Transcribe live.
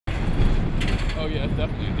Oh yeah, it's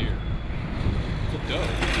definitely a deer. It's a doe.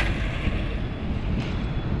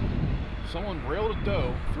 Someone railed a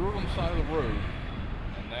doe, threw it on the side of the road,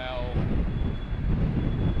 and now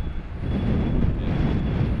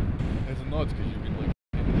it's nuts because you can like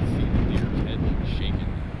see the deer's head like shaking.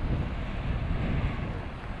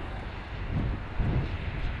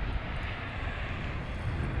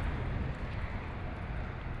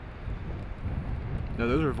 No,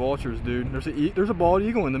 those are vultures, dude. There's a bald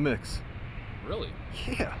eagle in the mix. Really?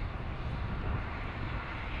 Yeah.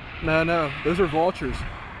 No, those are vultures.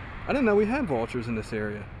 I didn't know we had vultures in this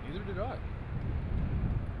area. Neither did I. I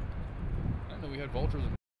didn't know we had vultures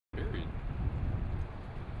in period.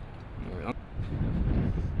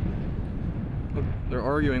 Look, they're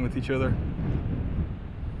arguing with each other.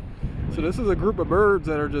 So this is a group of birds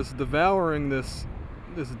that are just devouring this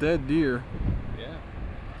dead deer. Yeah.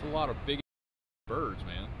 It's a lot of big birds,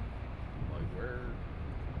 man. Like where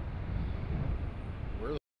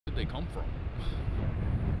did they come from?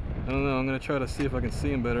 I don't know. I'm gonna try to see if I can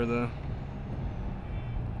see them better though.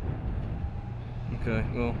 Okay,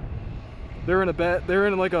 well, they're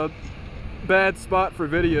in like a bad spot for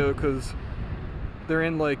video because they're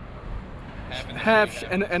in like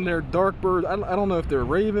and they're dark birds. I don't know if they're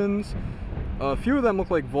ravens. A few of them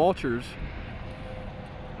look like vultures.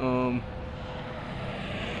 They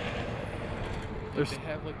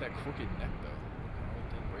have like that crooked neck though. I don't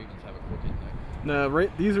think ravens have a crooked neck. No,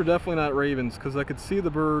 these are definitely not ravens because I could see the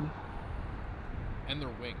bird. And their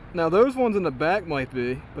wings. Now those ones in the back might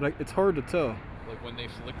be, but it's hard to tell. Like when they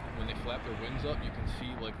flap their wings up, you can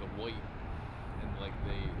see like the white and like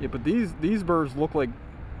they. Yeah, but these birds look like,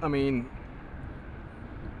 I mean,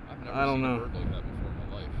 I've never seen a bird like that before in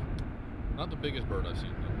my life. Not the biggest bird I've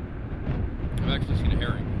seen though. I've actually seen a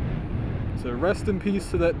herring. So rest in peace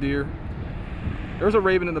to that deer. There's a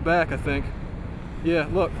raven in the back, I think. Yeah,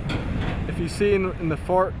 look. If you see in the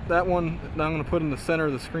far, that one that I'm going to put in the center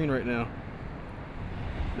of the screen right now.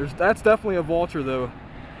 That's definitely a vulture though.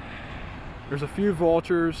 There's a few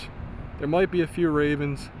vultures. There might be a few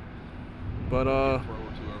ravens. But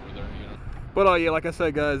yeah, like I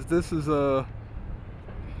said guys, this is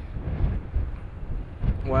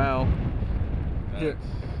wow. Here,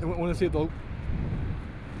 want to see it though?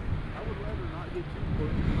 I would rather not get too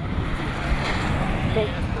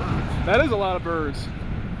close. That is a lot of birds.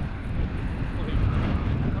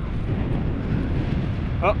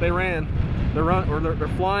 Oh, they ran. They're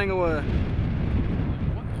flying away.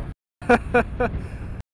 What the?